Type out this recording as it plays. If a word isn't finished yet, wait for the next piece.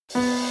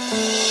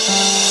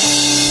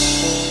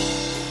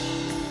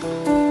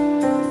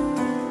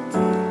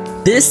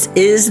This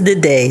is the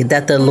day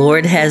that the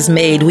Lord has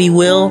made. We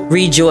will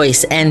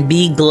rejoice and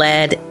be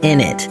glad in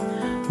it.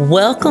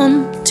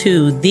 Welcome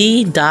to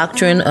the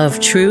Doctrine of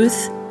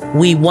Truth.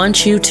 We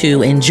want you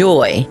to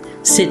enjoy,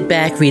 sit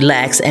back,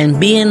 relax, and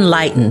be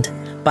enlightened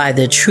by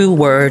the true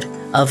word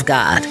of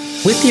God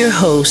with your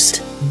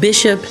host,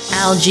 Bishop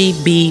Algie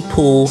B.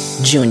 Poole,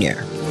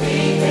 Jr.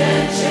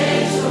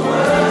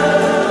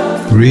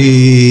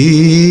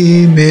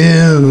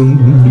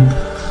 Remember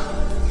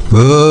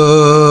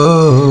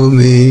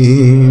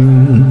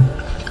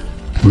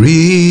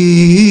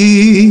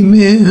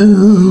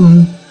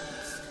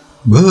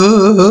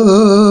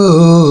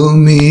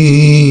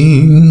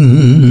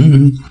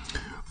me,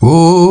 oh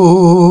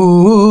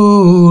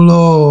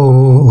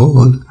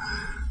Lord,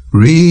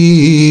 remember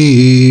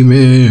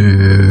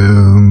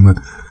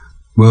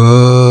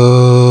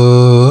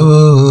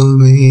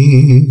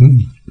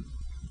me.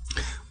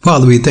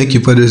 Father, we thank you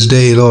for this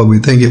day, Lord. We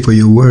thank you for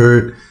your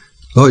word.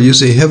 Lord, you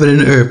say heaven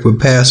and earth will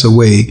pass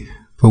away,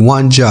 but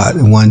one jot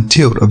and one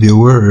tittle of your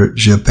word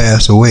shall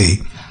pass away.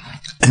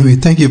 And we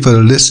thank you for the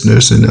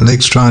listeners and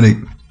electronic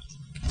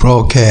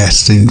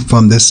broadcasting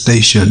from this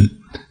station.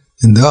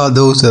 And there are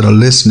those that are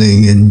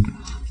listening, and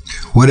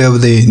whatever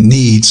their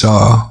needs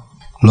are,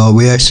 Lord,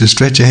 we ask you to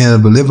stretch your hand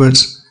of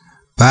deliverance,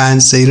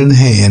 bind Satan's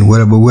hand,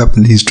 whatever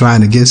weapon he's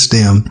trying against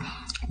them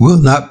will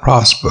not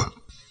prosper.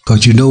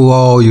 Because you know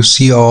all, you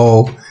see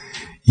all,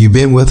 you've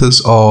been with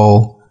us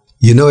all,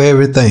 you know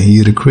everything.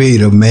 You're the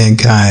creator of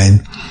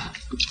mankind.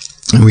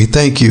 And we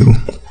thank you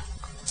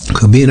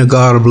for being a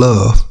God of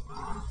love,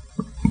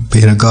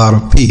 being a God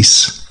of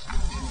peace,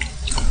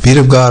 being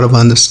a God of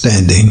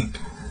understanding.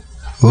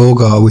 Oh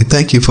God, we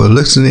thank you for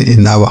listening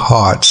in our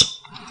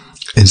hearts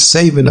and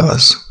saving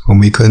us when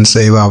we couldn't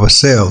save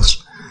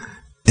ourselves,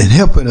 and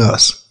helping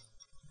us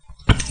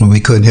when we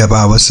couldn't help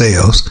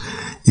ourselves.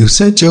 You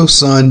sent your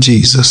son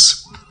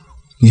Jesus.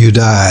 You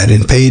died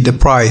and paid the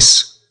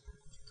price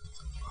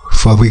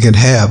for we can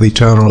have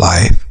eternal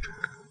life.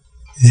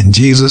 In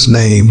Jesus'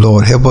 name,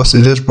 Lord, help us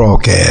in this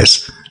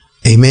broadcast.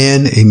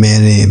 Amen,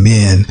 amen,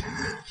 amen.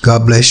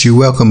 God bless you.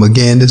 Welcome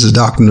again. This is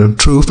Doctrine of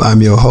Truth.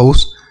 I'm your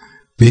host,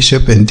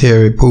 Bishop and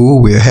Terry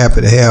Poole. We're happy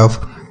to have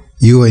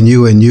you and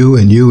you and you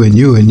and you and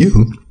you and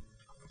you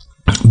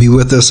be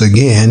with us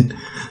again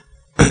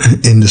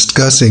in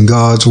discussing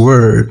God's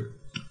Word.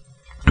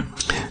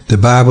 The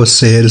Bible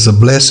said it's a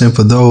blessing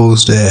for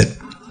those that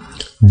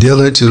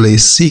diligently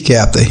seek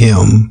after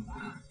Him.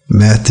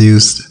 Matthew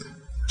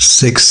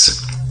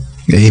 6,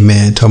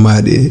 amen. Talking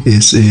about it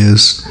is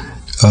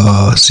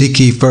seek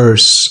ye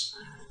first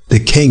the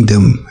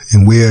kingdom,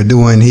 and we are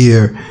doing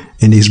here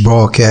in these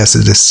broadcasts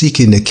is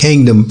seeking the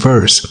kingdom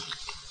first,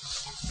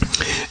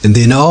 and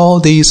then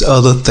all these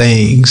other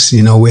things.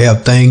 You know, we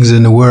have things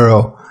in the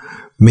world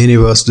many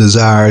of us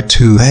desire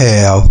to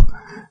have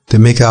to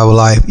make our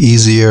life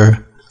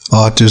easier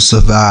or to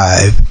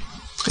survive.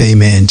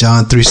 Amen.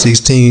 John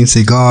 3:16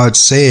 said God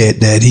said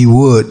that He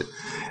would,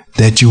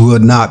 that you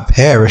would not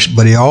perish,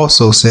 but He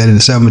also said in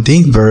the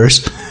 17th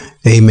verse,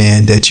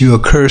 amen, that you are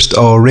cursed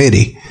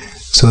already.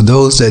 So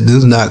those that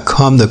do not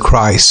come to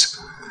Christ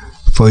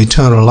for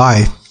eternal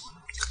life,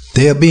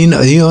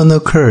 you're under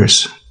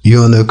curse.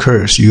 You're under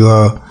curse.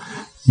 You're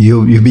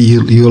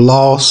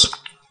lost.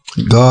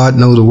 God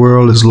knows the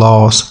world is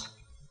lost.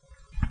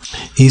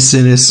 He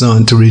sent His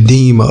Son to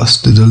redeem us,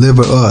 to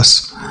deliver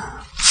us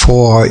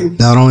for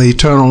not only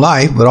eternal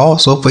life, but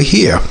also for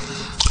here.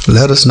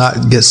 Let us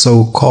not get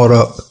so caught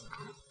up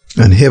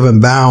and heaven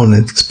bound,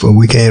 for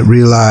we can't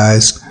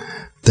realize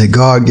that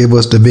God gave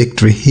us the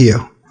victory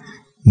here.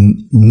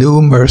 New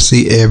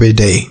mercy every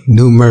day,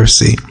 new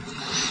mercy,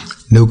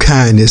 new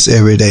kindness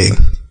every day.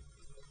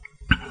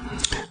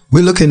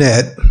 We're looking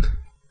at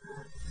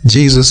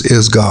Jesus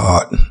is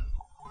God.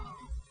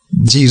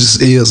 Jesus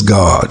is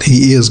God.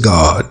 He is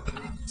God.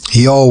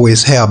 He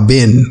always have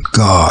been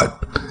God.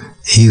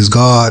 He's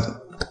God.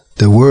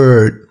 The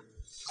Word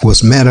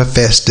was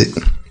manifested.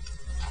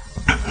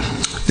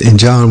 In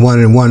John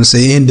 1:1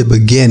 say, in the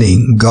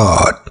beginning,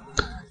 God.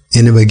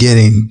 In the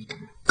beginning,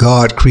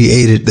 God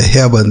created the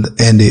heaven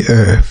and the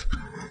earth.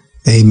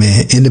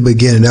 Amen. In the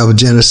beginning, that was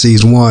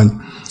Genesis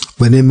 1.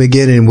 But in the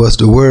beginning was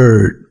the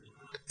Word,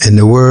 and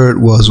the Word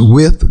was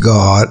with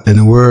God, and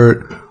the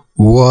Word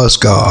was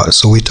God.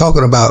 So we're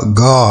talking about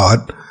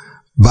God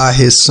by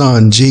His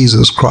Son,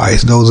 Jesus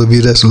Christ. Those of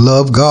you that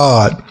love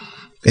God,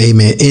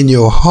 amen, in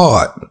your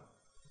heart.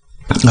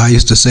 I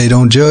used to say,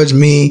 don't judge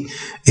me.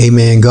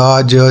 Amen.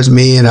 God judged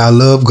me and I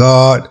love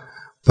God.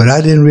 But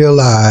I didn't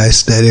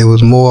realize that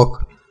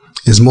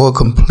there's more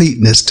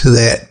completeness to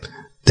that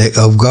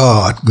of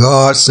God.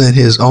 God sent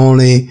His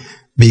only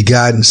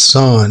begotten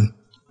Son,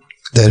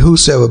 that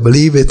whosoever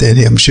believeth in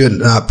Him should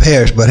not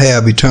perish, but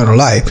have eternal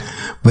life.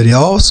 But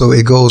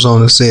it goes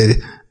on to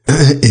say,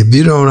 if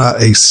you do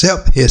not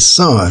accept His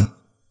Son,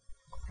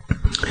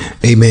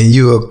 amen,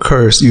 you are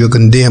cursed. You are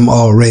condemned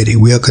already.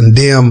 We are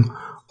condemned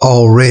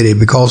already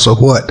because of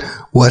what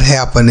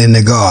happened in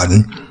the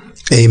garden.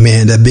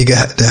 Amen.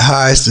 The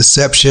highest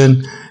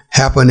deception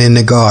happened in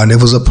the garden. It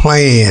was a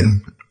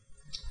plan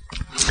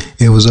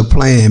It was a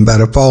plan by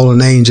the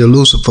fallen angel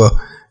Lucifer,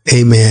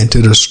 amen,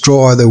 to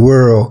destroy the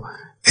world.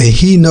 And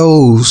he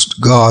knows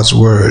God's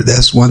word.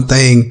 That's one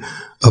thing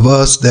of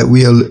us that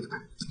we are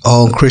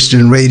on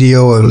Christian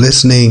radio or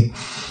listening,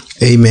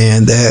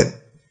 amen,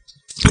 that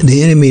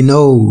the enemy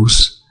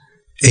knows,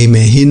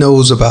 amen. He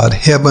knows about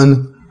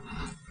heaven.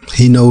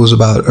 He knows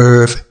about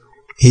earth.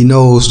 He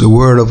knows the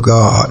word of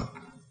God.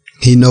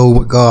 He knows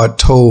what God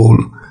told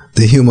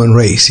the human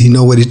race. He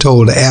knows what he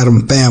told the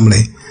Adam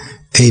family,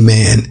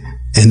 amen.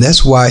 And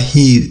that's why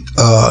he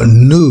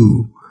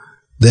knew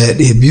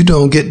that if you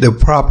don't get the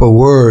proper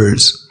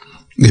words,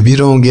 if you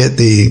don't get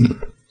the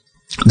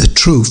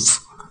truth,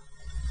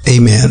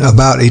 amen,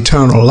 about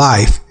eternal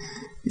life,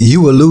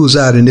 you will lose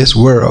out in this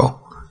world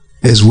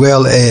as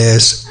well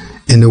as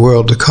in the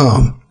world to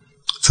come.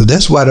 So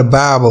that's why the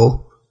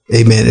Bible,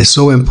 amen, is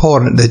so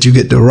important that you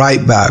get the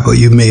right Bible.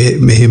 You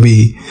may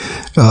be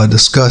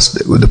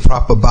discussed with the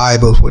proper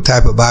Bible, what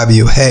type of Bible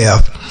you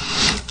have,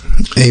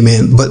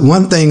 amen. But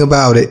one thing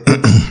about it,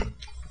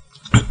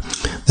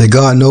 that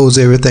God knows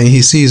everything,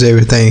 he sees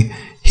everything.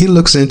 He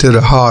looks into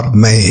the heart of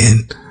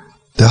man,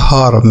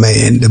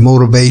 the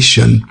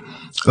motivation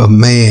of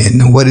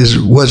man,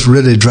 what's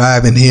really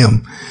driving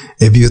him.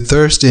 If you're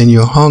thirsty and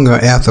you hunger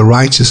after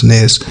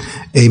righteousness,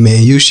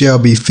 amen, you shall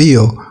be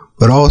filled.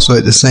 But also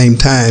at the same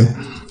time,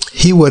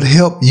 he would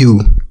help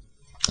you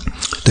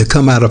to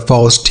come out of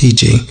false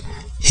teaching.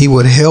 He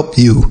would help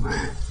you,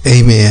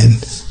 amen,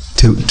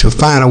 to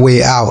find a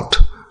way out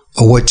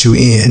of what you're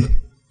in.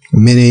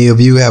 Many of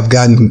you have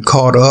gotten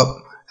caught up,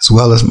 as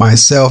well as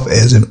myself,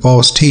 as in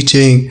false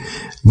teaching,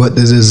 but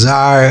the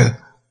desire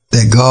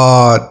that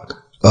God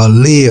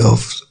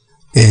lives.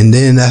 And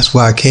then that's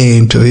why I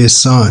came to his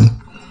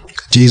son,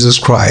 Jesus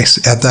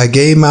Christ. After I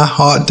gave my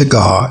heart to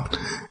God,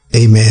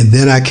 amen,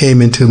 then I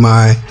came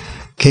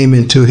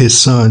into his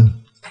son,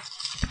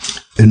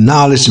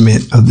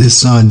 acknowledgement of this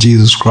son,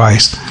 Jesus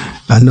Christ.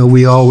 I know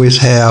we always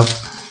have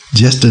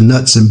just the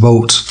nuts and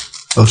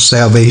bolts of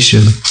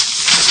salvation.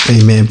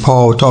 Amen.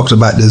 Paul talks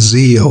about the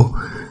zeal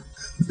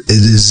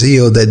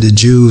that the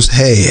Jews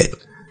had.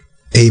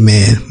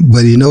 Amen. But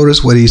you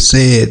notice what he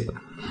said in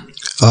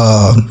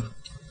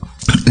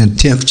the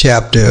 10th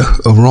chapter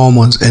of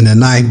Romans in the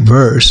 9th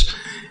verse.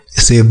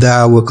 It says, if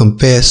thou wilt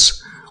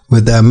confess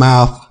with thy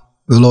mouth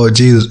the Lord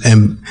Jesus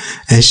and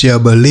shall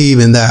believe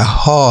in thy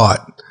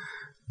heart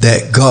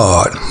that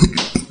God,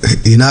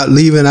 you're not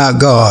leaving out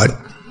God,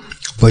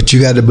 but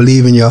you got to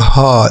believe in your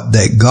heart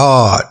that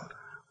God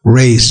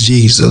raised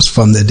Jesus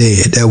from the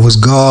dead. That was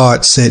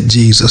God sent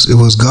Jesus. It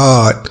was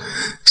God's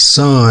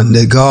son.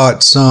 That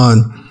God's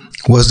son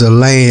was the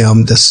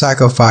lamb, the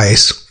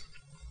sacrifice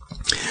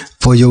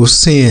for your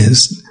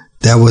sins.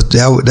 That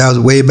was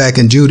way back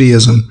in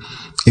Judaism.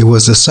 It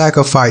was the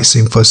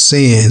sacrificing for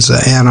sins,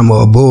 an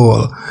animal, a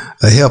bull,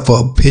 a heifer,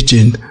 a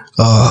pigeon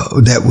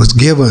that was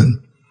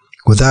given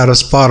without a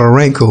spot or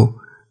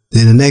wrinkle.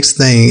 Then the next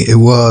thing, it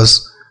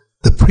was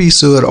the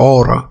priesthood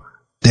order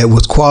that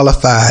was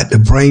qualified to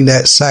bring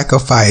that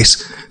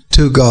sacrifice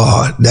to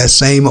God. That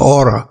same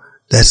order,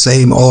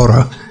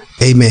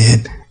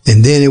 amen.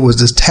 And then it was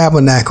this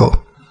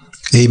tabernacle,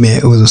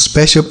 amen. It was a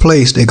special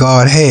place that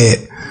God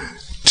had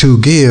to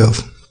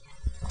give.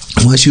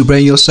 Once you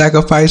bring your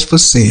sacrifice for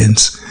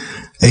sins,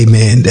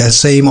 amen, that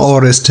same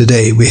order is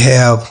today. We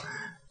have,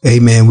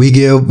 amen, we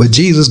give, but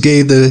Jesus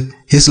gave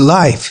his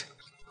life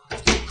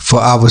for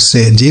our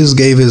sin. Jesus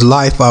gave his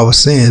life for our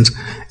sins.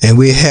 And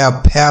we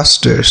have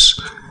pastors,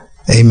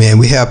 amen.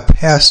 We have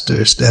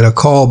pastors that are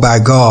called by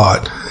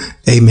God,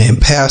 amen.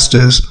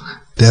 Pastors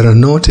that are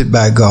anointed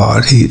by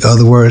God. In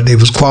other words, they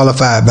was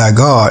qualified by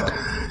God,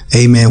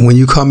 amen. When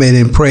you come in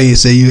and pray and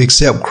say you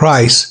accept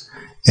Christ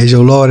as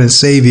your Lord and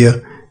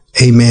Savior,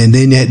 amen,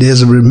 then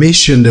there's a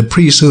remission the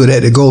priesthood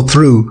had to go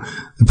through.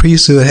 The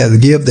priesthood had to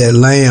give that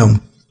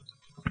lamb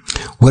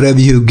whatever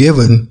you've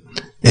given,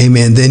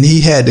 amen. Then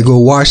he had to go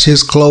wash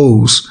his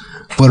clothes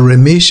for the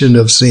remission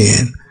of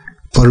sin,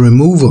 for the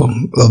removal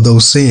of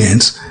those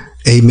sins,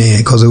 amen,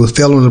 because it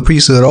fell on the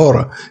priesthood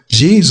order.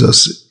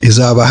 Jesus is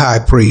our high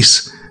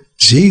priest.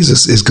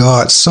 Jesus is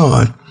God's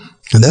son.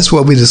 And that's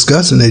what we're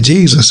discussing, that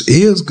Jesus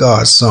is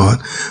God's son.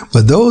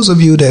 But those of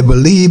you that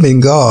believe in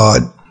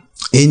God,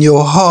 in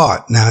your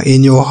heart,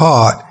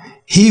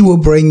 he will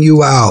bring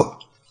you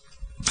out.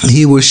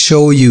 He will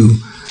show you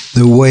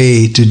the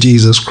way to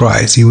Jesus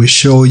Christ. He will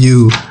show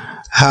you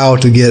how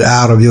to get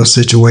out of your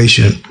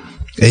situation.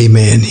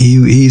 Amen.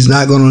 He's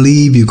not going to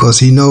leave you because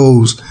he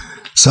knows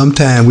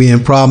sometimes we're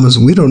in problems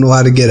and we don't know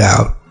how to get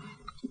out.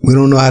 We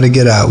don't know how to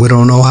get out. We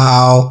don't know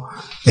how.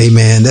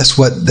 Amen. That's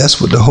what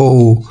the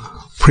whole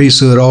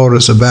priesthood order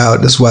is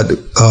about. That's what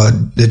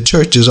the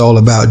church is all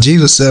about.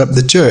 Jesus set up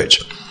the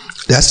church.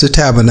 That's the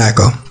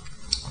tabernacle.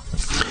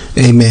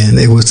 Amen.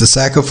 It was the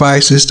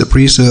sacrifices, the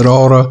priesthood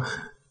order,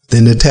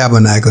 then the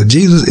tabernacle.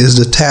 Jesus is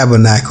the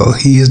tabernacle.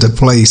 He is the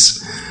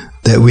place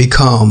that we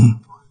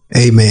come.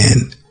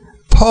 Amen.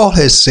 Paul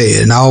has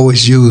said, and I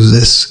always use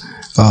this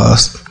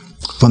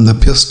from the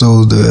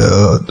epistles,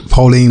 the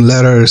Pauline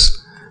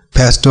letters,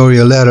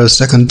 pastoral letters,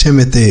 2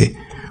 Timothy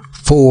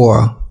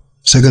 4,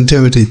 2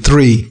 Timothy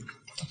 3,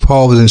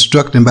 Paul was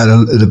instructing by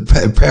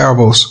the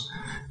parables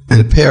and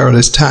the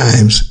perilous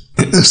times.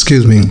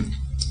 Excuse me.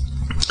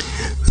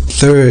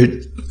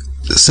 2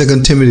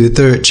 Timothy, the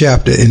 3rd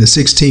chapter, in the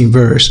 16th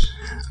verse.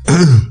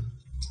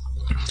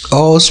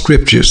 All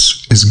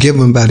scriptures is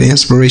given by the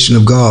inspiration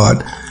of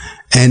God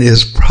and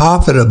is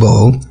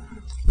profitable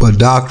for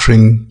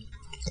doctrine,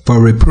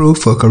 for reproof,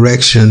 for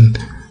correction,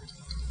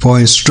 for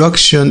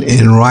instruction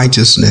in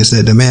righteousness,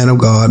 that the man of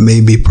God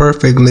may be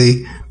perfect,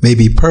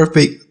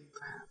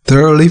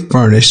 thoroughly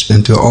furnished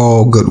unto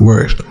all good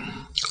works.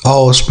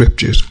 All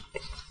scriptures.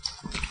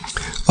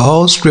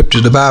 All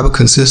scriptures. The Bible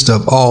consists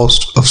of all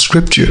of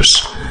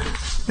scriptures.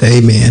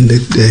 Amen.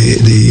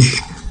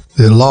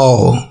 The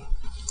law,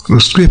 the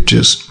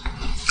scriptures,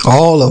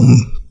 all of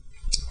them,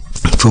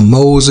 from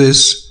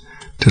Moses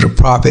to the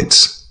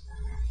prophets.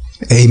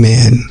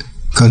 Amen.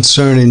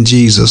 Concerning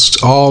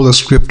Jesus, all the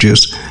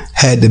scriptures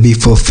had to be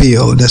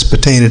fulfilled. That's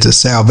pertaining to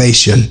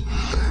salvation.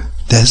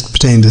 That's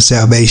pertaining to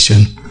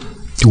salvation.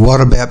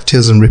 Water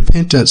baptism,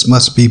 repentance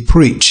must be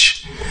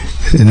preached.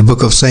 In the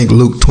book of St.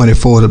 Luke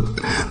 24,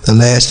 the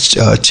last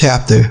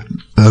chapter,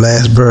 the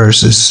last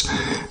verse is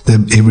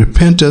the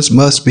repentance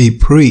must be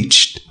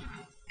preached.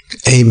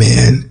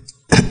 Amen.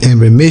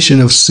 And remission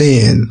of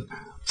sin,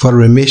 for the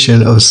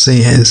remission of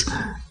sins.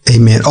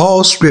 Amen.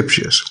 All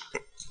scriptures.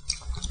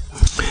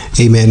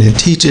 Amen. And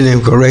teaching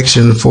and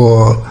correction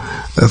for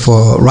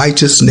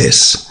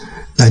righteousness.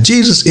 Now,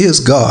 Jesus is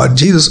God.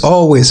 Jesus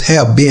always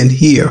have been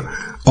here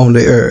on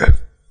the earth.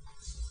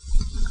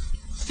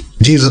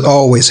 Jesus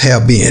always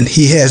have been.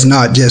 He has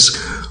not just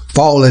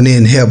fallen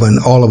in heaven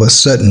all of a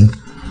sudden.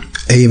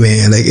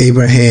 Amen. Like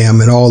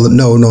Abraham and all the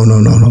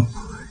no.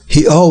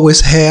 He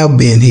always have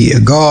been here.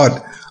 God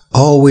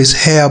always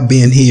have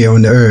been here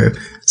on the earth.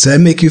 So that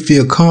make you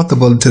feel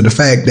comfortable to the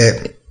fact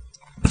that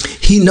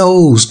he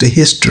knows the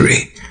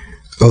history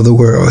of the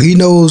world. He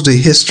knows the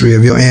history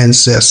of your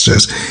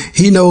ancestors.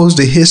 He knows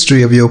the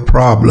history of your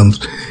problems.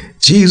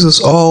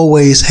 Jesus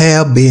always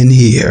have been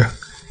here.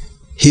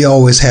 He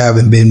always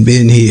haven't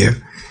been here.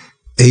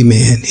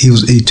 Amen. He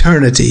was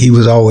eternity. He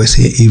was always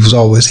here. He was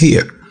always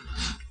here.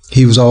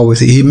 He was always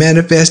here. He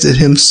manifested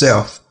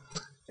himself.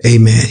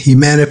 Amen. He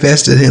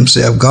manifested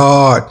himself.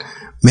 God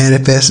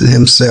manifested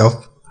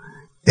himself.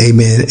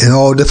 Amen. In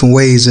all different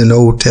ways in the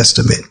Old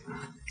Testament.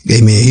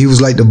 Amen. He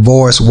was like the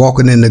voice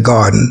walking in the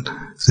garden.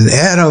 Said,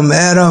 Adam,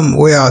 Adam,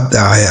 where art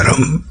thou,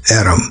 Adam?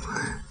 Adam.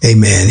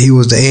 Amen. He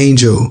was the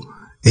angel.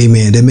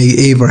 Amen. That made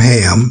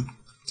Abraham.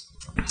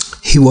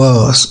 He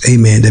was,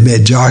 amen, that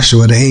met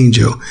Joshua the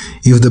angel.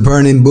 He was the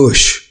burning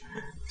bush.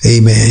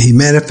 Amen. He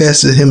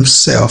manifested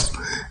himself.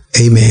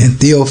 Amen.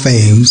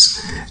 Theophanes.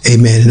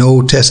 Amen. In the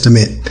Old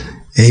Testament.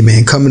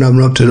 Amen. Coming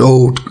up to the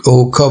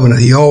old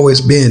covenant. He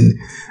always been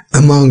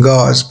among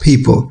God's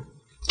people.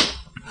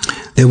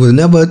 There was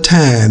never a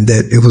time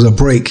that it was a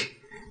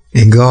break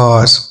in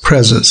God's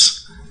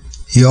presence.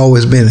 He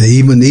always been there.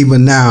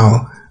 Even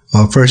now,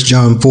 1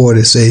 John 4,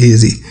 it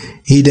says,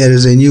 he that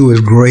is in you is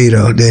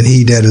greater than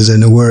he that is in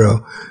the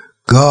world.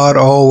 God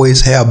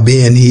always have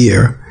been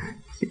here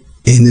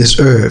in this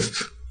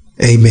earth.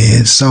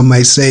 Amen. Some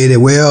might say that,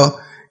 well,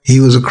 he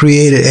was a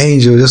created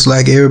angel just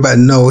like everybody.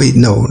 No.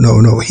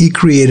 He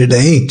created the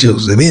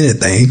angels. If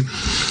anything,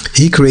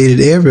 he created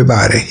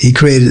everybody. He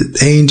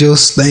created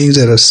angels, things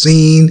that are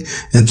seen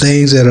and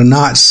things that are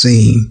not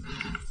seen.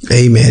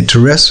 Amen.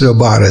 Terrestrial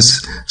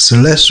bodies,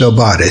 celestial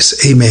bodies.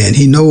 Amen.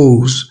 He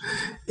knows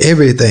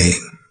everything.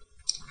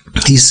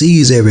 He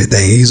sees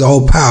everything. He's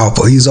all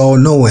powerful. He's all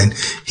knowing.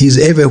 He's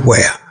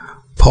everywhere.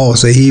 Paul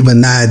said, he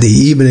even nigh thee,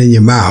 even in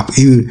your mouth.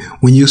 Even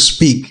when you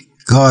speak,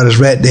 God is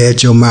right there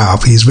at your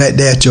mouth. He's right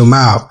there at your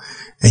mouth.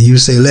 And you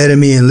say, let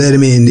him in,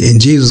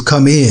 and Jesus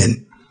come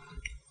in.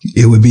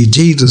 It would be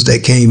Jesus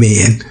that came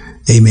in.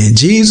 Amen.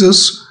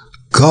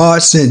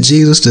 God sent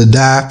Jesus to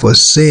die for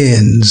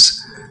sins.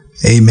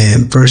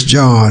 Amen. 1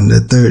 John, the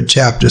 3rd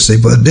chapter, say,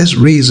 for this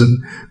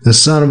reason, the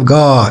Son of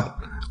God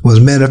was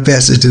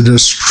manifested to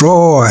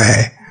destroy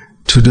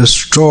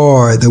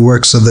the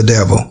works of the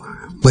devil.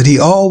 But he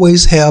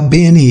always have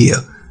been here.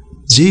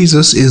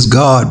 Jesus is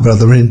God,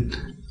 brethren.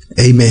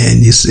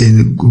 Amen. It's in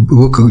the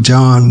book of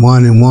John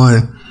 1 and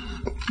 1.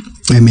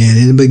 Amen.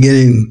 In the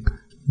beginning,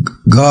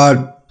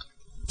 God,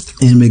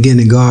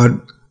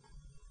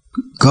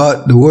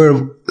 the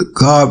word,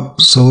 God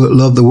so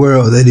loved the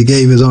world that he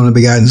gave his only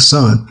begotten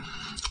Son.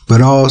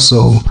 But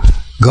also,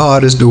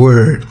 God is the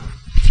Word.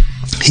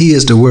 He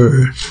is the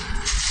Word.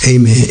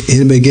 Amen. In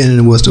the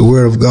beginning was the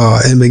Word of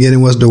God. In the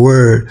beginning was the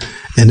Word,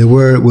 and the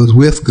Word was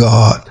with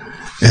God,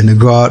 and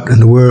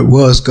the Word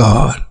was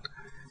God.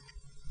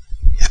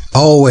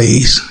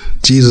 Always,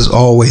 Jesus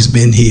always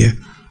been here.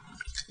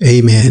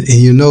 Amen. And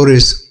you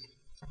notice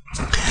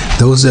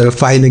those that are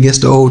fighting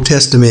against the Old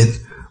Testament,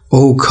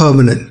 Old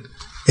Covenant.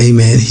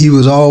 Amen. He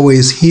was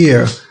always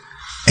here.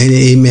 And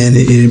amen.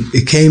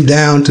 It came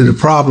down to the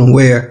problem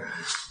where,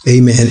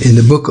 amen, in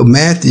the book of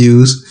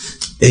Matthew,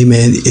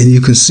 amen, and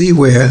you can see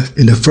where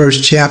in the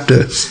first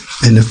chapter,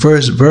 in the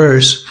first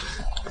verse,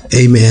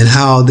 amen,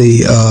 how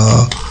the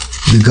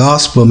the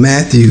Gospel of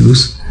Matthew,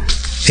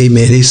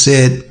 amen, he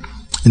said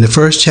in the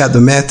first chapter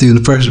of Matthew, in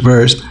the first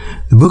verse,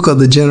 the book of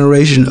the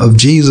generation of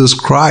Jesus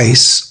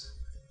Christ,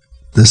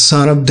 the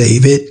son of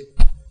David,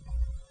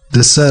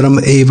 the son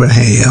of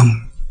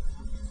Abraham.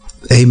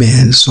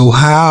 Amen. So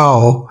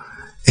how,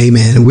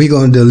 amen, we're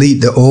going to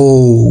delete the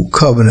old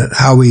covenant.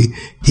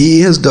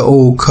 He is the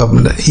old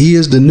covenant. He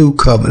is the new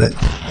covenant.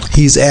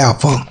 He's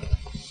Alpha.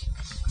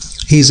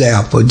 He's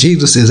Alpha.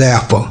 Jesus is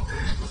Alpha.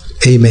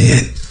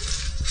 Amen.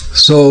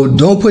 So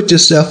don't put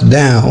yourself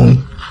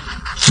down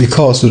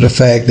because of the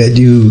fact that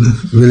you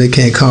really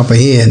can't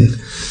comprehend,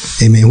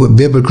 amen, what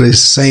biblically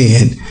is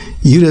saying.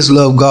 You just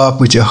love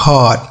God with your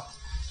heart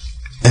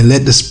and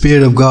let the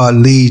Spirit of God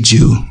lead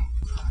you.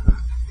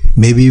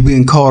 Maybe you've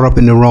been caught up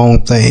in the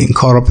wrong thing,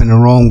 caught up in the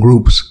wrong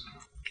groups.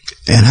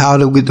 And how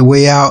to get the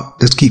way out?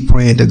 Just keep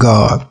praying to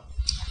God.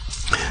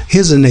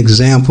 Here's an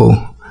example,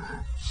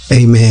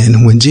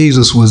 amen, when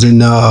Jesus was in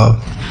John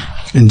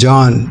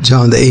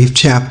the 8th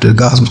chapter, the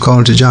Gospel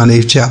according to John the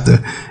 8th chapter,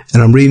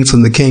 and I'm reading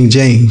from the King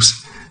James,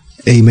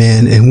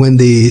 amen, and when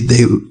the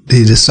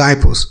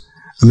disciples,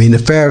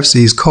 the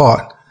Pharisees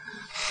caught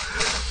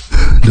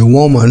the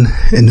woman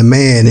and the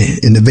man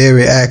in the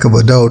very act of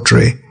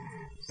adultery,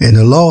 and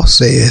the law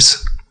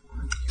says,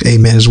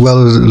 amen, as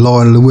well as the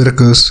law in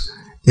Leviticus,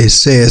 it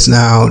says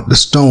now the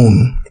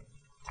stone,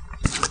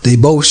 they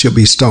both should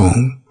be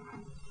stoned.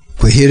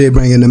 But here they're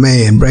bringing the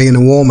man, bringing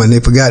the woman. They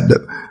forgot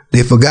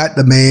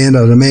the man,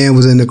 or the man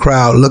was in the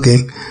crowd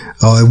looking,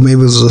 or maybe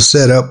it was a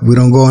setup. We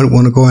don't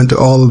want to go into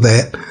all of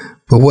that.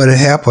 But what had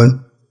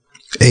happened,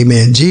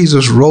 amen,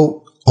 Jesus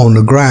wrote on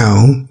the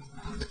ground,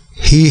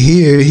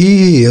 he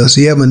is,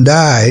 he haven't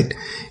died,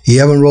 he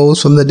haven't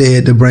rose from the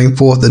dead to bring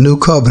forth the new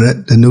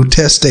covenant, the new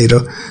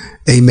testator,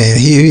 amen,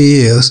 here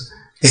he is,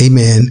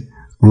 amen,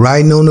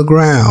 writing on the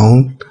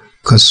ground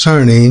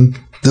concerning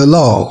the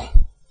law,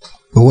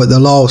 but what the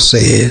law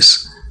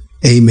says,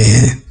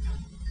 amen.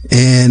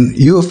 And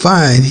you'll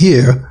find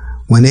here,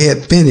 when they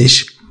had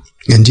finished,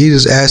 and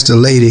Jesus asked the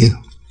lady,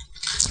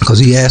 because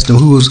he asked them,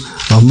 who was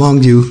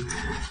among you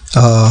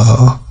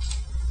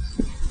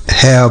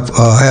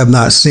have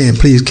not sinned,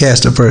 please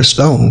cast the first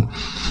stone.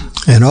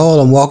 And all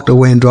of them walked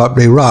away and dropped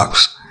their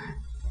rocks.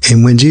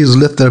 And when Jesus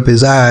lifted up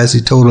his eyes, he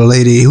told the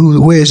lady,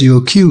 where's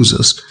your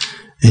accusers?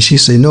 And she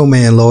said, no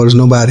man, Lord, there's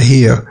nobody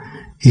here.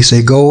 He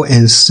said, go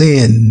and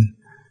sin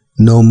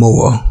no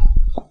more.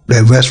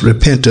 That's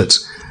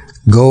repentance.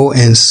 Go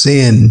and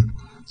sin.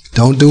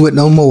 Don't do it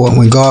no more.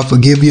 When God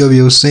forgive you of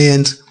your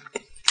sins,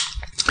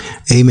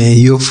 amen,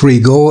 you're free.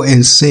 Go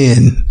and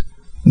sin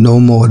no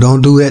more.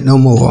 Don't do that no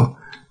more.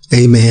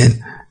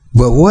 Amen.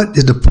 But what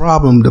is the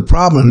problem? The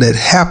problem that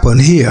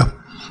happened here,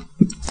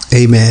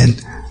 amen,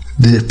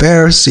 the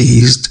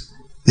Pharisees,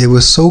 they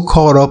were so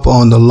caught up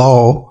on the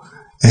law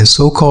and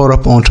so caught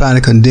up on trying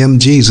to condemn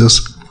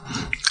Jesus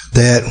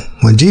that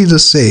when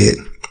Jesus said,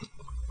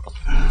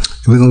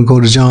 we're going to go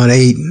to John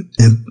 8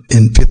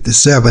 and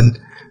 57,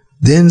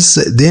 then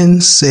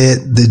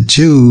said the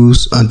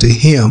Jews unto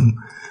him,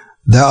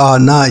 thou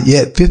art not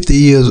yet 50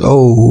 years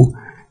old,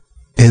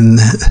 and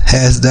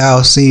hast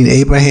thou seen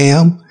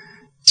Abraham?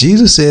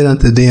 Jesus said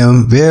unto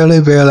them, verily,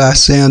 verily, I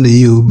say unto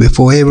you,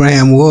 before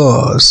Abraham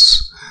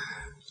was,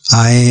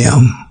 I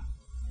am.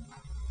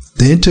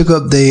 Then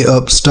took they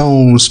up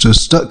stones to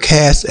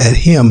cast at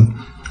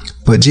him,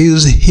 but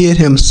Jesus hid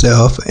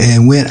himself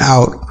and went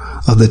out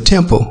of the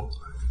temple.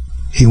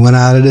 He went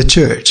out of the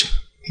church.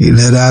 He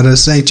led out of the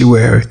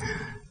sanctuary,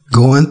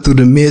 going through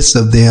the midst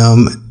of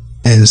them,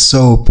 and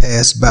so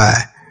passed by.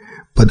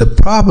 But the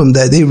problem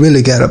that they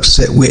really got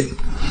upset with,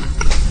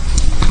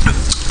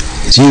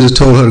 Jesus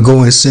told her to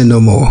go and sin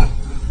no more.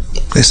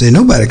 They say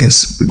nobody can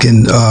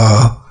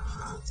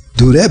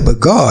do that but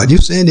God. You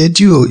saying that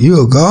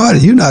you're God,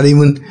 and you're not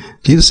even.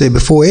 Jesus said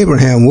before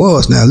Abraham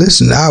was. Now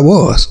listen, I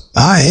was,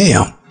 I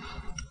am,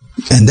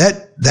 and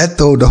that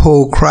threw the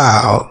whole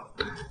crowd.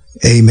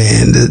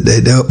 Amen. They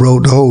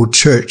uprode the whole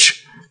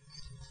church,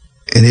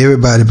 and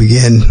everybody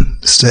began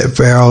to step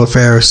all the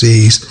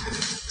Pharisees.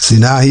 See,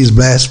 now he's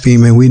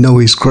blaspheming. We know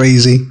he's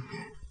crazy.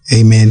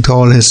 Amen.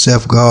 Calling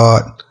himself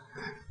God.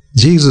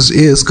 Jesus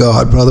is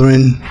God,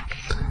 brethren.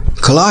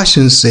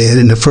 Colossians said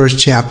in the first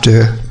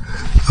chapter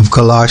of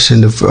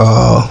Colossians,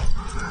 the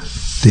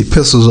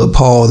epistles of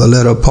Paul, the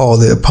letter of Paul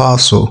the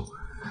apostle,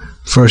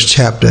 first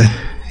chapter,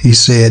 he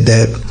said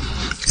that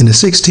in the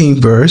 16th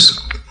verse,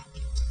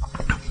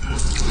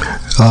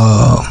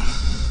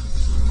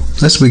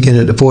 let's begin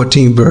at the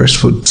 14th verse.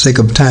 For the sake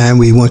of time,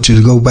 we want you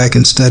to go back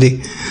and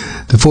study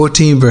the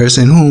 14th verse,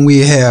 in whom we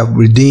have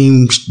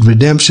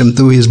redemption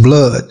through his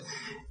blood,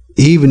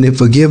 even the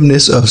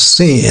forgiveness of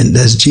sin.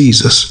 That's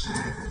Jesus,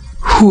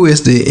 who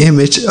is the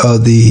image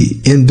of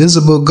the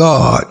invisible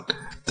God,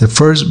 the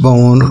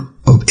firstborn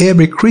of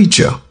every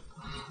creature.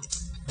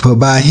 For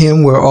by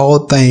him were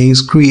all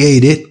things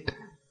created,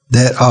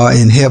 that are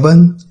in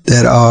heaven,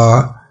 that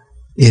are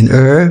in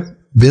earth,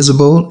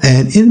 visible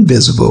and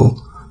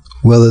invisible,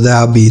 whether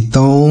thou be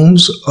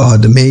thrones or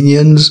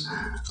dominions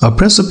or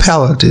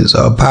principalities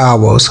or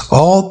powers.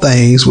 All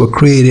things were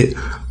created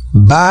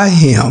by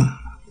him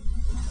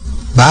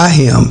by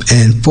him,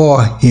 and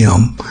for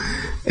him.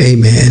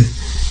 Amen.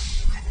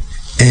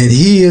 And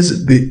he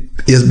is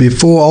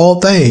before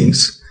all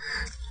things.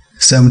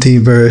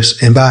 17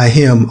 verse. And by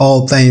him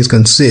all things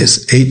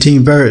consist.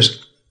 18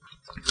 verse.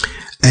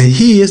 And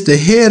he is the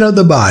head of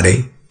the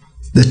body,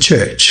 the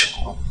church,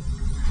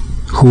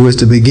 who is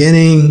the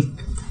beginning,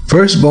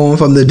 firstborn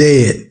from the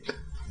dead,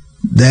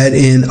 that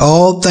in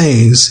all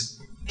things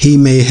he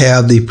may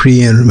have the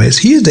preeminence.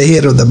 He is the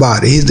head of the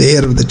body. He's the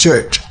head of the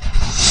church.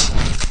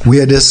 We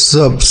are just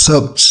sub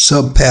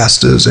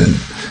pastors,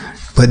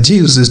 but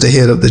Jesus is the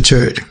head of the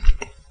church.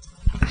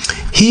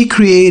 He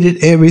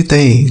created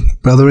everything,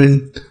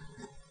 brethren.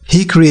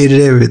 He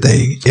created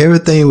everything.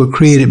 Everything was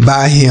created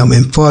by him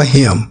and for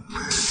him.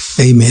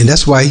 Amen.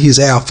 That's why he's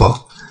Alpha.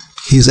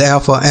 He's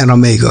Alpha and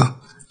Omega.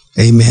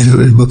 Amen.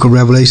 The book of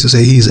Revelation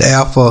says he's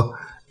Alpha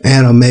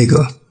and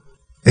Omega.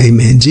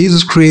 Amen.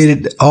 Jesus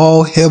created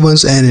all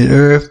heavens and in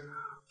earth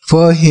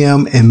for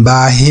him and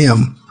by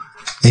him.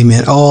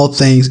 Amen. All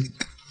things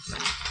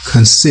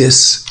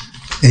consist.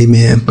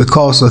 Amen.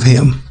 Because of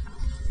him.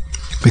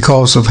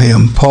 Because of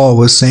him. Paul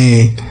was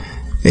saying,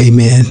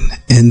 amen,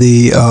 in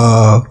the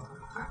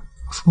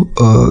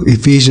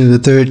Ephesians, the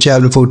 3rd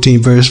chapter,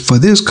 14 verse, for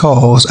this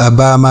cause I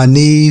bow my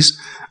knees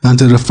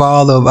unto the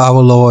Father of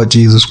our Lord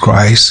Jesus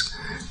Christ.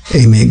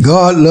 Amen.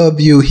 God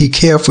loved you. He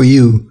cared for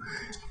you.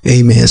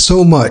 Amen.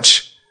 So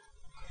much.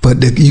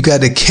 But you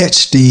got to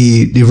catch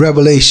the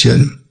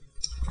revelation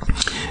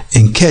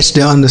and catch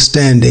the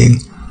understanding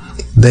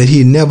that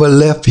he never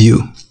left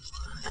you.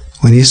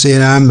 When he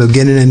said, I'm the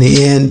beginning and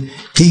the end,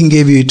 he can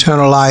give you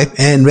eternal life.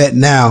 And right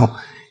now,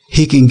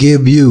 he can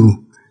give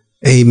you,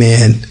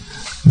 amen,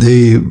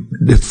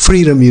 the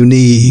freedom you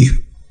need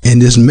in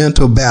this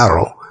mental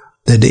battle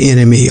that the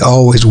enemy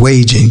always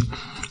waging.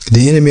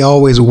 The enemy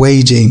always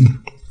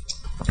waging,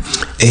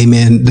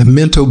 amen, the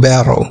mental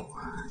battle.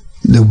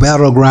 The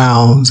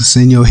battlegrounds, it's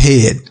in your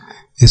head,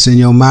 it's in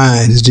your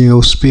mind, it's in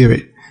your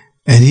spirit.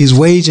 And he's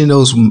waging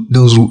those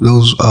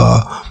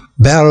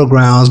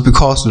battlegrounds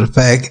because of the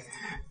fact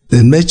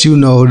that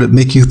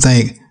make you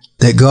think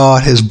that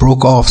God has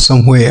broke off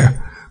somewhere.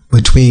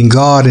 Between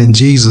God and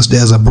Jesus,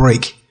 there's a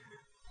break.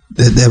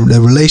 That the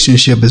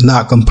relationship is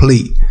not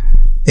complete.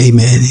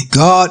 Amen.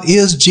 God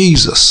is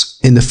Jesus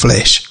in the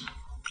flesh.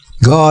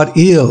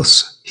 He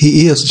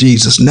is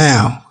Jesus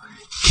now.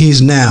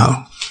 He's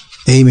now.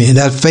 Amen.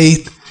 That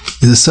faith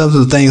is a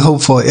substance of things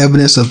hoped for,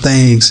 evidence of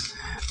things.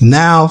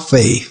 Now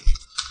faith.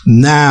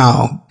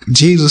 Now.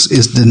 Jesus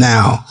is the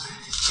now.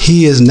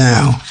 He is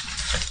now.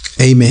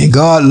 Amen.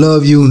 God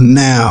loves you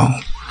now.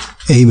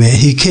 Amen.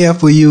 He cared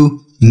for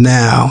you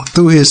now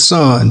through his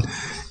son,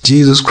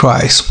 Jesus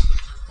Christ.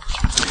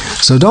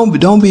 So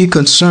don't be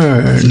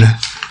concerned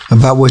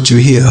about what you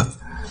hear,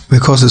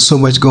 because there's so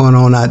much going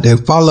on out there.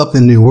 Follow up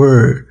in the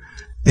word.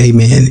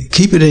 Amen.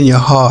 Keep it in your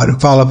heart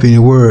and follow up in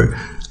your word.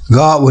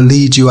 God will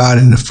lead you out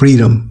in the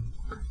freedom.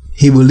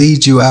 He will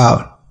lead you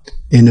out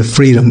in the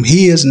freedom.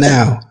 He is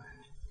now.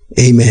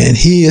 Amen.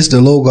 He is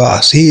the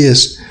Logos. He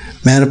is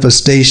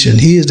manifestation.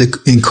 He is the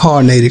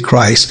incarnated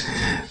Christ.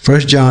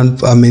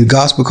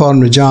 Gospel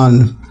according to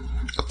John,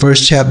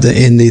 1st chapter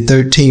in the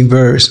 13th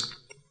verse.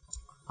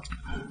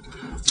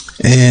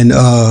 And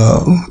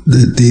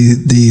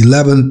the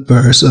 11th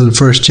verse of the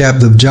 1st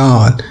chapter of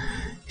John.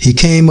 He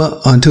came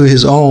unto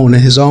his own,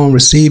 and his own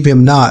received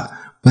him not.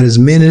 But as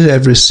many as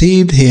have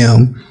received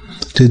him,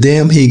 to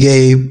them he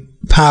gave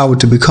power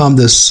to become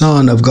the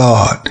Son of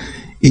God,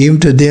 even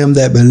to them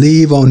that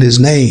believe on his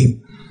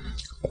name,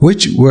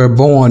 which were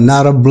born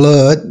not of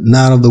blood,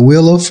 not of the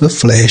will of the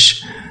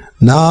flesh,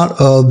 not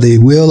of the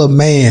will of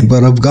man,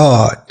 but of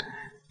God.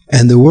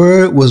 And the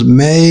Word was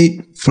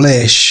made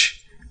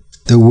flesh.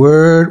 The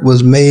Word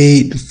was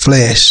made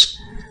flesh.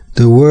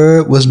 The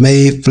Word was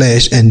made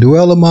flesh and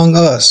dwelt among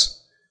us.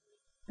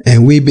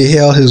 And we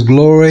beheld his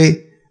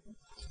glory,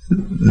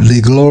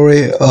 the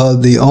glory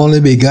of the only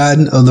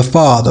begotten of the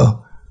Father,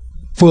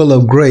 full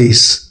of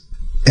grace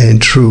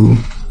and truth.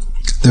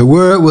 The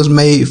Word was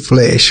made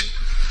flesh.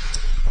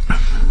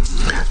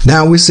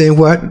 Now we say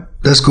what?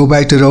 Let's go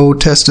back to the Old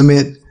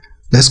Testament.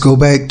 Let's go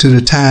back to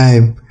the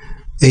time,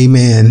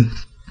 amen,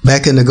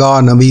 back in the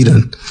Garden of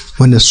Eden,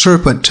 when the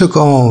serpent took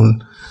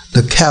on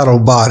the cattle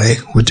body,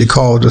 which they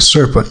call the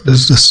serpent, the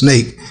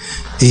snake,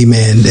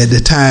 amen, at the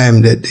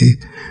time that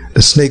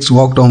the snakes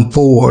walked on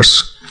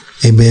fours,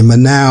 amen, but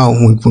now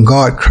when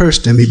God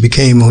cursed him, he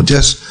became no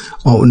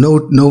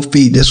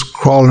feet, just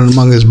crawling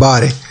among his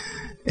body,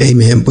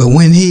 amen. But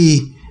when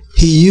he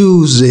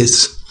used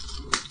this,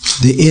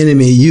 the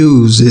enemy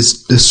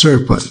used the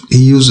serpent.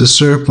 He used the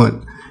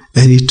serpent,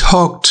 and he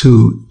talked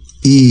to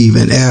Eve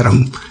and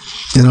Adam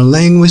in a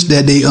language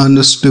that they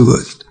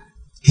understood.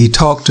 He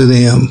talked to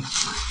them.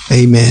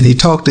 Amen. He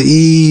talked to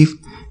Eve.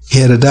 He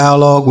had a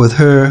dialogue with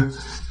her.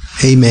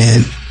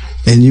 Amen.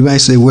 And you might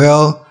say,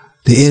 well,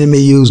 the enemy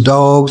used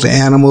dogs,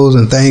 animals,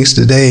 and things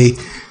today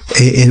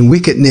in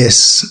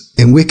wickedness.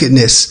 In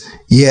wickedness.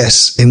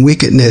 Yes, in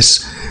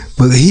wickedness.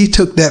 But he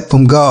took that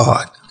from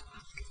God.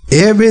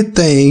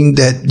 Everything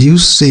that you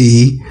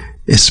see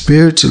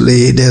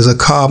spiritually, there's a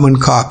carbon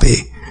copy.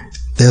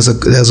 There's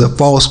a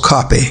false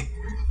copy.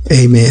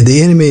 Amen.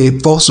 The enemy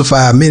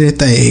falsify many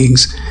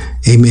things.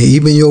 Amen.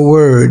 Even your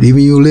word,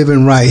 even you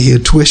living right,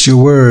 he'll twist your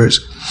words.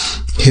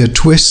 He'll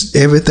twist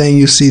everything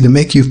you see to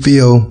make you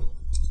feel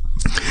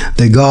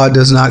that God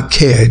does not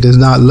care, does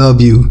not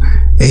love you.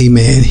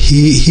 Amen.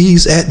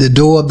 He's at the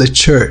door of the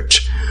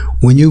church.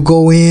 When you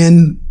go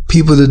in,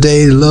 people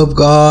today love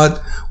God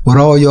with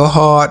all your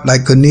heart,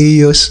 like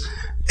Cornelius.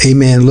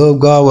 Amen. Love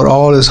God with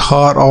all his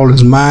heart, all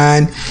his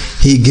mind.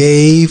 He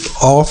gave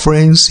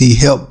offerings. He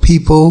helped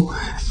people.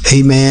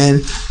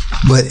 Amen.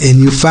 And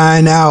you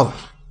find out,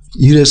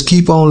 you just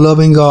keep on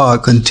loving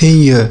God.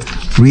 Continue.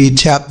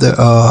 Read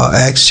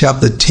Acts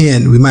chapter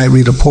 10. We might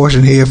read a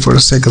portion here for the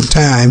sake of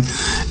time.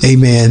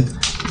 Amen.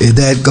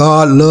 That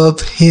God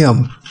loved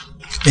him.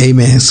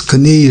 Amen. It's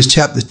Cornelius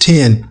chapter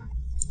 10.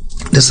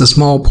 There's a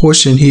small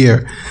portion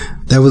here.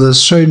 There was a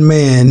certain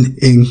man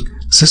in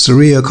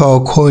Caesarea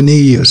called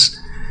Cornelius,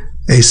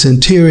 a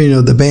centurion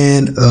of the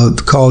band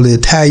called the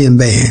Italian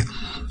band,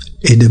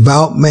 a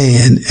devout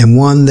man and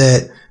one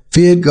that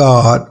feared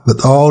God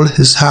with all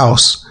his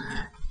house,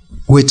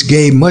 which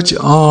gave much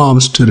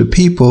alms to the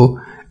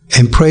people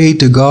and prayed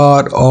to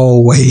God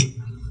always.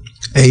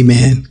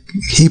 Amen.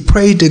 He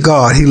prayed to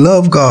God. He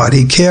loved God.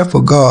 He cared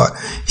for God.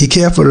 He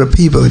cared for the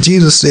people.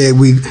 Jesus said,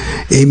 we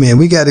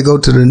got to go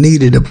to the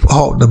needy, the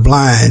halt, the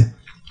blind,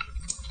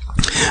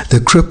 the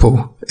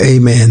cripple.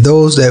 Amen.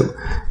 Those that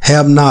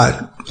have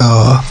not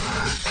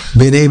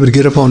been able to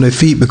get up on their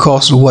feet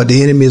because of what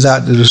the enemy is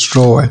out to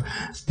destroy.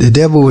 The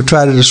devil will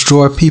try to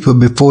destroy people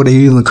before they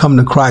even come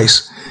to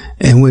Christ.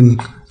 And when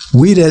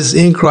we that's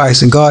in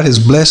Christ and God has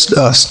blessed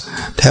us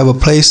to have a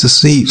place to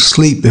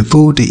sleep and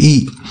food to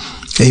eat,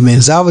 amen,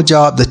 it's our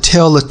job to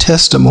tell the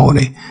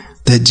testimony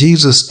that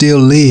Jesus still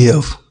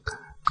live.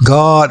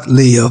 God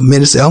live.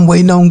 Many say, I'm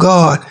waiting on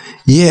God.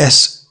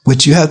 Yes,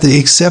 but you have to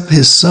accept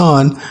his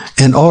son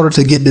in order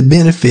to get the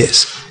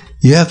benefits.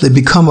 You have to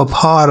become a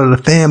part of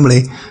the family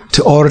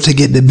in order to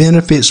get the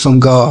benefits from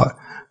God.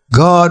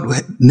 God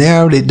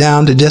narrowed it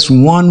down to just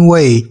one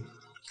way.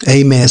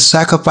 Amen.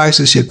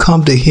 Sacrifices should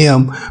come to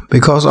him,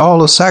 because all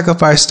the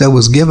sacrifice that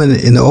was given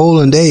in the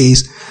olden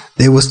days,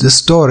 they was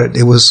distorted.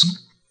 It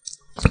was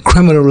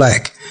criminal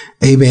like.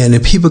 Amen.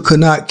 And people could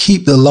not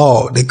keep the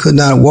law. They could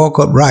not walk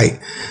upright.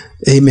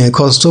 Amen.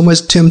 Because so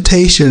much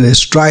temptation and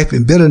strife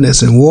and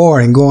bitterness and war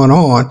and going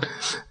on.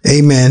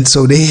 Amen.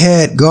 So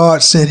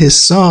God sent his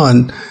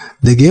son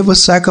to give a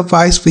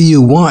sacrifice for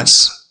you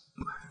once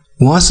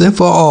and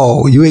for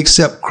all. You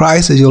accept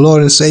Christ as your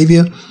Lord and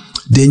Savior,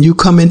 then you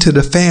come into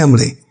the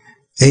family.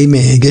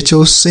 Amen. Get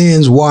your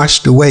sins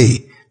washed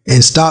away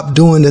and stop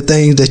doing the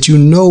things that you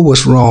know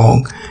was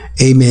wrong.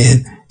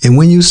 Amen. And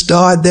when you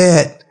start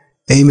that,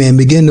 amen,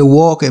 begin to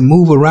walk and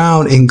move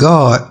around in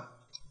God.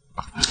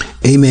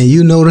 Amen.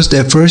 You notice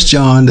that 1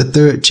 John, the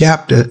 3rd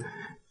chapter,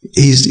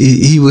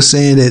 he was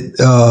saying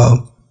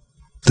that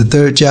the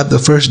 3rd chapter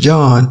of 1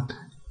 John,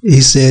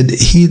 he said,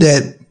 he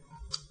that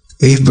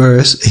 8th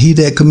verse, he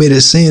that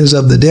committed sins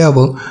of the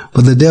devil,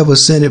 but the devil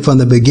sinned it from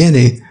the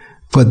beginning.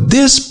 For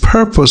this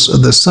purpose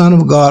of the Son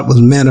of God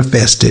was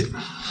manifested,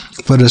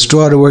 for to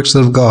destroy the works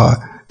of God,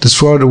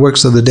 destroy the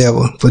works of the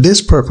devil. For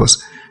this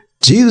purpose,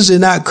 Jesus did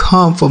not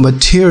come for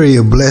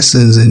material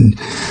blessings and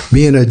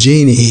being a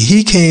genie.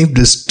 He came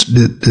to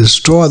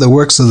destroy the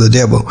works of the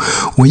devil.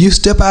 When you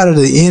step out of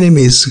the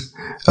enemy's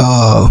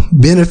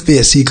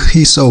benefits,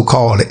 he so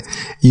called it,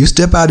 you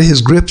step out of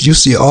his grips, you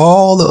see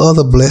all the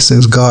other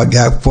blessings God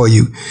got for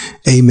you.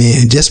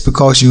 Amen. Just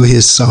because you're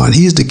his son.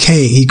 He's the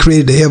king. He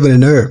created the heaven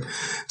and earth.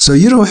 So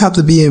you don't have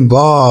to be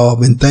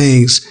involved in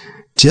things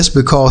just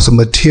because of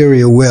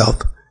material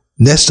wealth.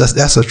 That's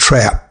a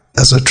trap.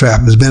 That's a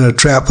trap. It's been a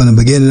trap from the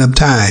beginning of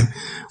time.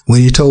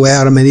 When you told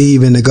Adam and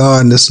Eve in the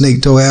garden, the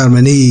snake told Adam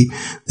and Eve,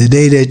 the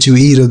day that you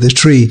eat of the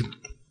tree,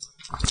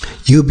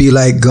 you'll be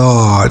like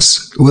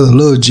gods with a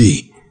little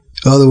g.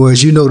 In other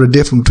words, you know the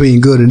difference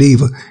between good and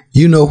evil.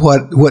 You know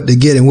what to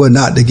get and what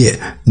not to get.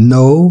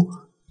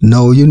 No,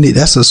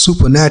 that's a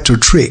supernatural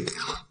trick.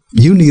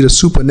 You need a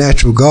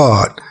supernatural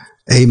God,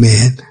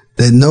 amen,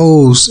 that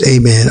knows,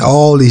 amen,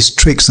 all these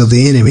tricks of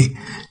the enemy.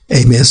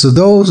 Amen. So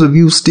those of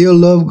you still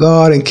love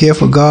God and care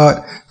for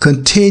God,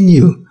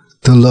 continue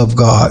to love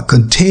God.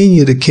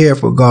 Continue to care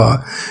for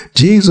God.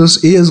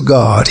 Jesus is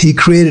God. He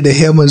created the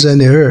heavens and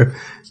the earth.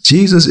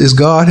 Jesus is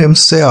God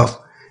himself.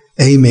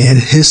 Amen.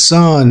 His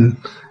son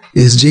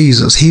is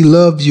Jesus. He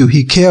loved you.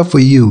 He cared for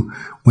you.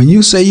 When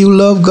you say you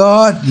love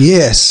God,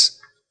 yes.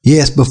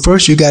 But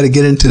first you got to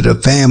get into the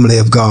family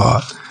of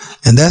God.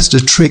 And that's the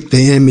trick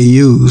the enemy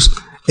used.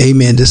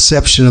 Amen.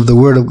 Deception of the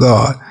word of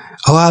God.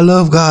 Oh, I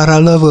love God. I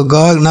love God.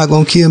 God not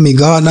going to kill me.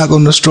 God not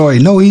going to destroy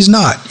you. No, he's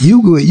not. You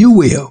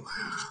will.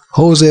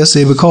 Hosea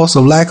said, because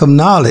of lack of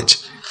knowledge,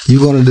 you're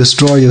going to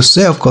destroy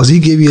yourself, because he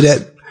give you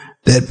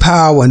that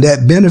power and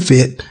that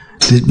benefit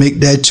to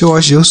make that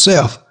choice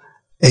yourself.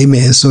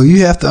 Amen. So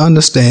you have to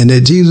understand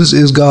that Jesus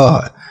is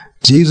God.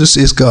 Jesus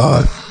is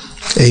God.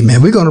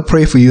 Amen. We're going to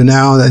pray for you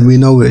now that we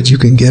know that you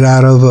can get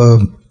out of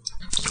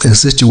in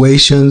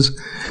situations,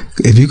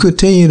 if you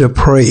continue to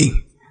pray,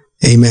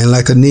 amen,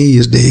 like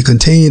Aeneas did,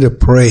 continue to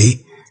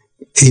pray,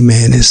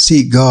 amen, and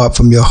seek God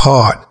from your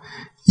heart,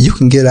 you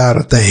can get out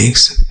of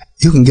things.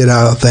 You can get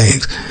out of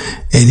things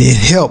and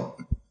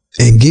help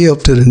and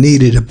give to the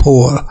needy, the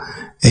poor,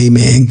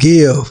 amen.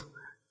 Give,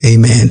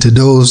 amen, to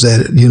those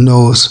that you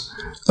know is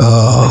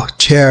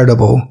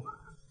charitable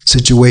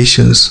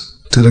situations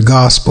to the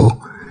gospel.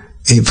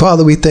 And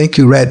Father, we thank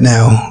you right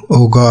now,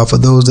 oh God, for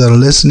those that are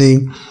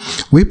listening.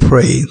 We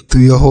pray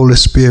through your Holy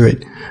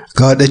Spirit,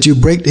 God, that you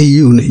break the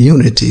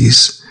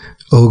unities,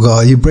 oh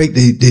God, you break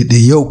the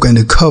yoke and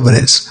the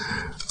covenants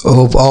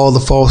of all the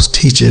false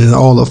teaching and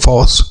all the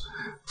false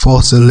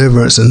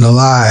deliverance and the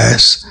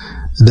lies,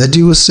 that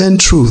you will send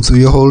truth through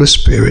your Holy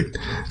Spirit.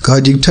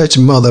 God, you touch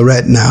mother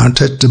right now,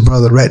 touch the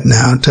brother right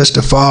now, touch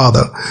the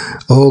father,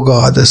 oh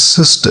God, the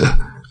sister,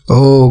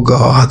 oh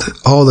God,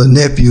 all the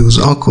nephews,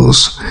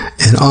 uncles,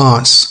 and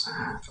aunts,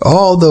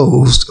 all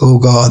those, oh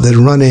God, that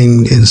are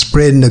running and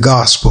spreading the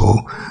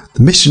gospel,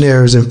 the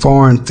missionaries in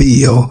foreign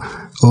field,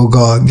 oh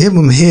God, give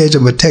them a hedge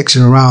of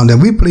protection around them.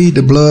 We plead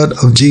the blood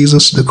of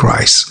Jesus the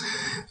Christ.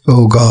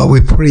 Oh God,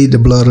 we plead the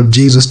blood of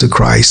Jesus the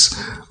Christ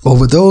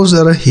over those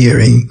that are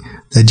hearing,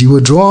 that you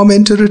will draw them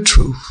into the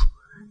truth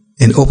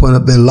and open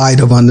up the light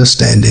of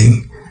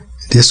understanding.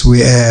 This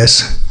we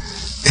ask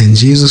in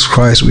Jesus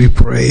Christ we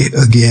pray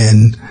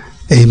again.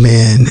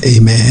 Amen,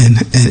 amen,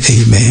 and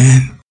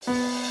amen.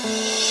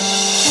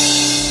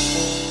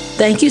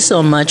 Thank you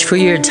so much for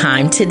your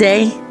time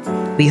today.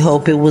 We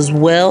hope it was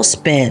well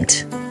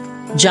spent.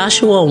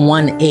 Joshua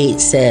 1:8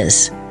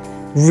 says,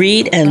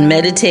 "Read and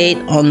meditate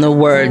on the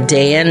word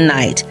day and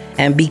night,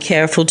 and be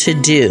careful to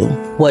do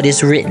what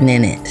is written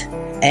in it,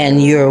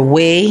 and your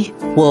way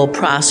will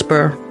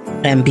prosper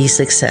and be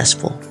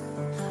successful."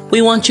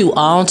 We want you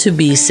all to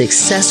be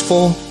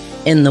successful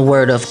in the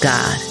Word of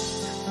God.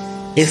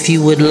 If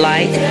you would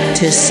like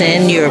to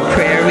send your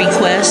prayer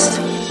requests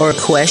or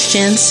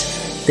questions,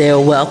 they're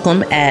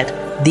welcome at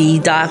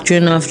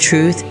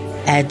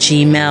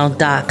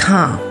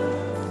thedoctrineoftruth@gmail.com.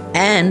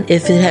 And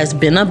if it has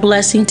been a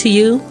blessing to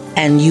you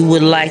and you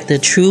would like the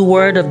true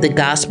word of the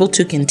gospel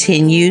to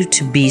continue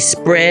to be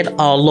spread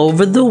all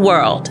over the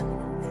world,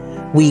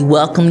 we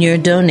welcome your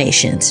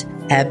donations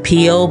at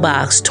P.O.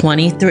 Box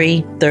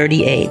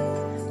 2338,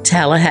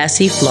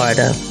 Tallahassee,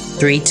 Florida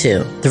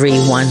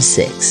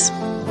 32316.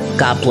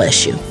 God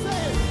bless you.